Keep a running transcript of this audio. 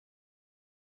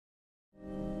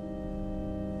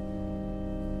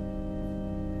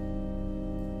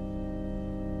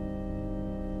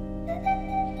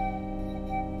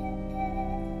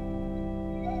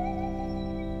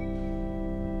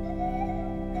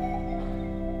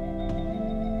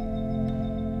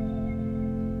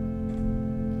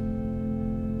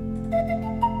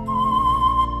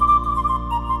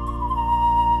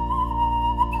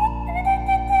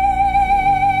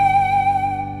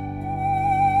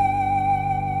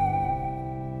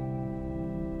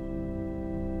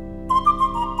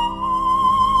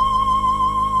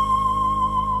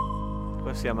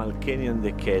Si chiama il Canyon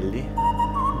de Chelly.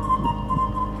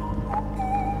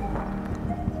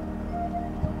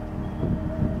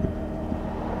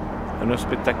 È uno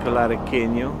spettacolare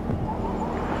canyon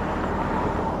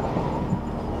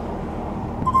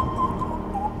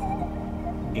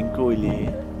in cui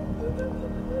lì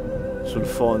sul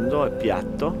fondo è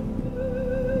piatto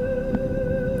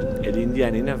e gli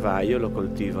indiani navajo lo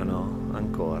coltivano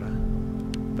ancora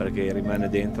perché rimane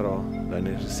dentro la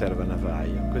riserva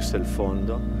navajo. Questo è il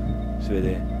fondo, si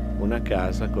vede una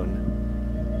casa con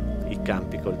i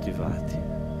campi coltivati.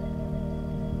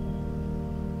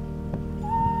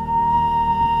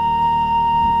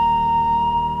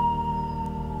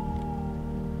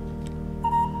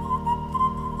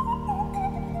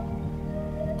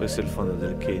 Questo è il fondo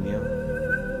del canyon,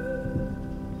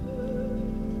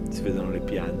 si vedono le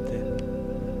piante.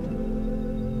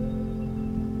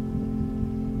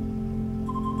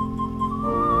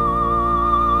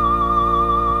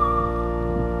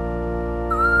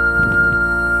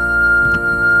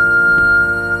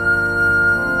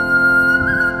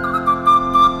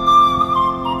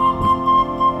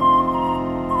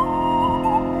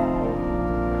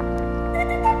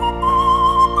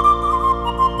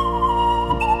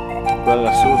 Quella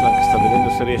la Susan che sta vedendo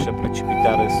se riesce a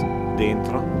precipitare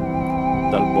dentro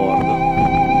dal bordo.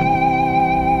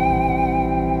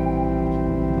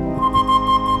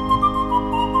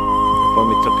 E poi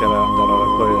mi toccherà andare a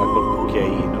raccoglierla col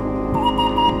cucchiaino.